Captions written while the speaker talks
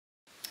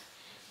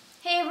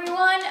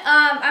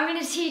I'm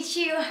going to teach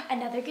you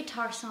another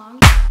guitar song.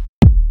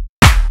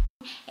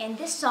 And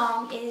this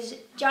song is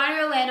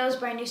Johnny Orlando's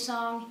brand new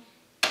song,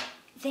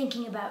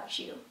 Thinking About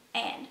You.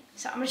 And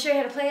so I'm going to show you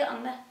how to play it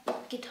on the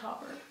guitar.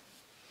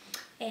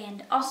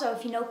 And also,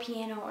 if you know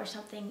piano or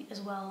something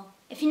as well,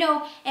 if you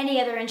know any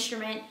other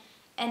instrument,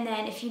 and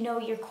then if you know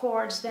your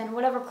chords, then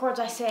whatever chords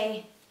I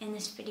say in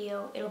this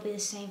video, it'll be the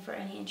same for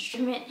any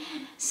instrument.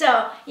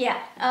 So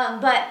yeah,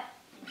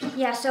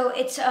 so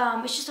it's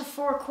just a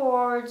four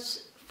chord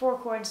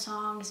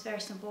song. It's very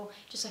simple,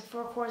 just like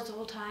 4 chords the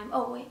whole time.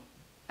 Oh wait,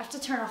 I have to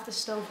turn off the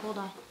stove. Hold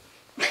on.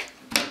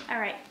 All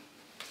right.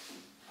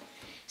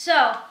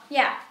 So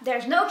yeah,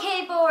 there's no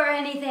capo or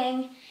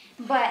anything,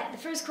 but the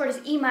first chord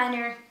is E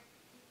minor,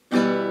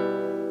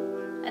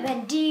 and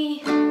then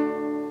D,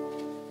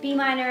 B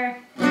minor,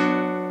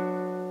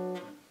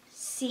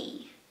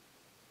 C.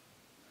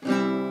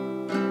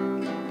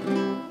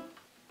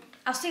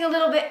 I'll sing a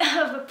little bit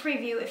of a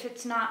preview if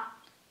it's not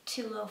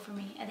too low for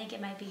me. I think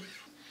it might be.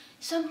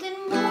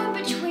 Something more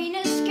between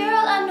us,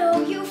 girl, I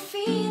know you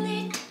feel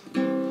it.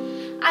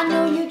 I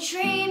know you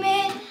dream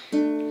it.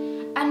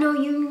 I know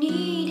you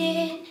need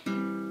it.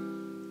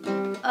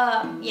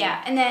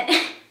 Yeah, and then,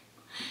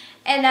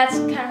 and that's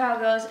kind of how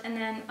it goes. And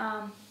then,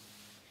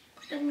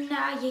 but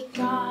now you're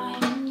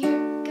gone, and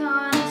you're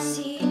gonna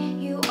see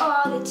you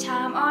all the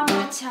time on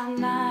my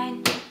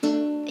timeline.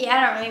 Yeah, I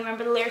don't really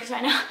remember the lyrics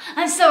right now.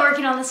 I'm still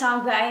working on the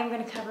song, but I am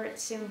going to cover it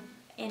soon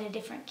in a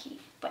different key.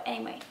 But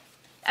anyway,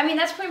 I mean,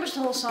 that's pretty much the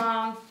whole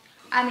song.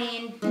 I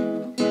mean,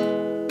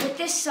 with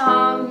this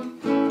song,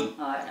 oh,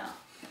 I don't know.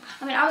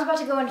 I mean, I was about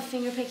to go into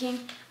finger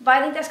picking, but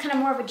I think that's kind of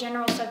more of a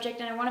general subject,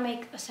 and I want to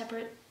make a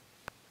separate,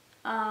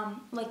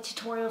 like,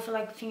 tutorial for,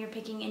 like, finger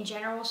picking in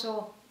general,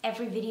 so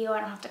every video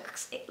I don't have to,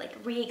 like,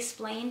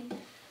 re-explain.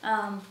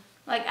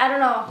 Like, I don't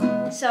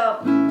know.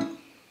 So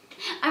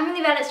I'm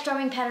really bad at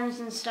strumming patterns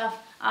and stuff,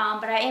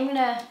 but I am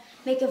gonna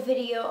make a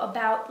video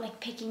about like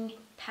picking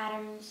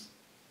patterns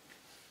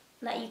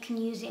that you can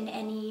use in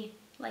any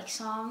like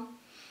song,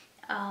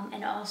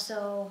 and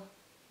also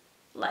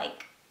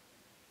like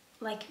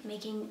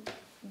making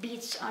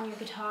beats on your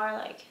guitar,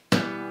 like.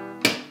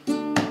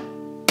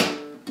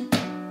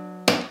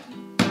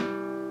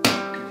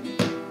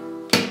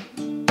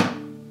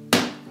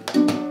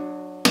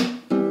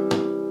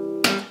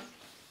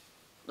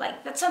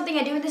 Like, that's something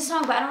I do with this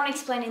song, but I don't want to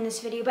explain it in this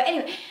video. But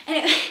anyway,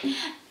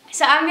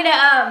 so I'm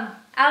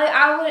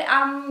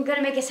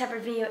gonna make a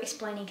separate video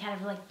explaining kind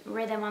of like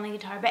rhythm on the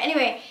guitar. But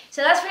anyway,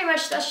 so that's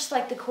just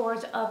like the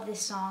chords of this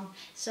song.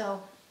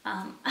 So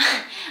I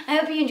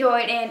hope you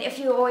enjoyed, and if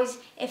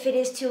it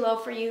is too low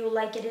for you,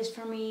 like it is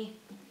for me,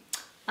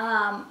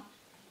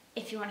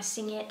 if you want to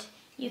sing it,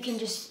 you can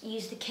just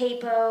use the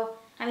capo.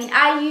 I mean,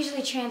 I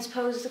usually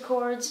transpose the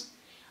chords.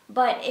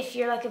 But if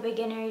you're like a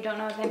beginner, you don't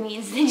know what that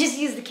means, then just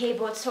use the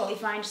capo. It's totally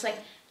fine. Just like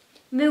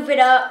move it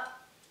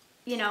up,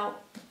 you know.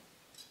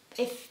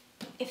 If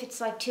it's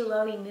like too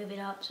low, you move it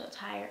up so it's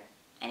higher.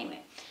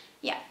 Anyway,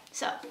 yeah.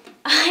 So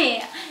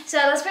yeah. So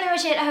that's pretty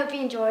much it. I hope you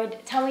enjoyed.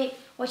 Tell me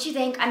what you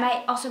think. I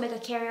might also make a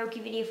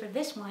karaoke video for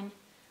this one,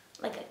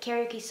 like a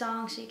karaoke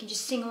song, so you can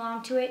just sing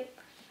along to it.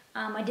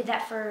 I did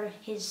that for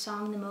his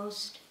song The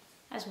Most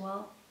as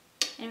well,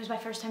 and it was my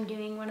first time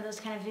doing one of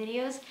those kind of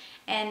videos,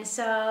 and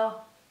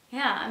so.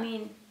 Yeah, I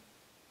mean,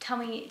 tell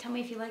me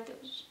if you like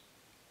those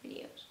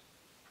videos.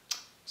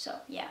 So,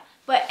 yeah.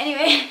 But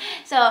anyway,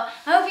 so I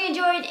hope you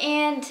enjoyed,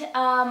 and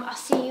I'll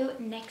see you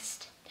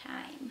next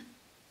time.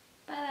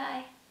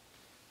 Bye-bye.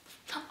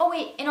 Oh,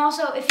 wait, and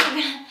also, if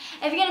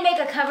you're gonna make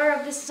a cover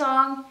of this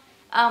song,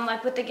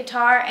 like with the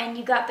guitar, and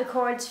you got the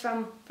chords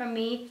from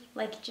me,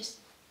 like, just,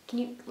 can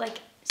you, like,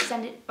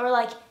 send it, or,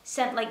 like,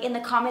 in the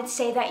comments,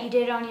 say that you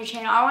did it on your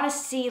channel. I want to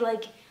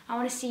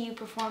see, you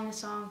perform the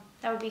song.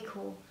 That would be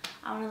cool.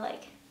 I want to,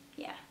 like,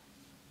 yeah.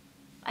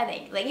 I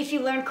think, like, if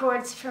you learn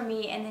chords from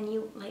me and then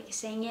you, like,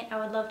 sing it, I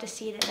would love to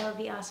see that. That would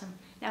be awesome.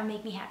 That would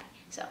make me happy.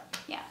 So,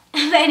 yeah.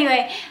 But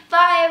anyway,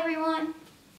 bye, everyone.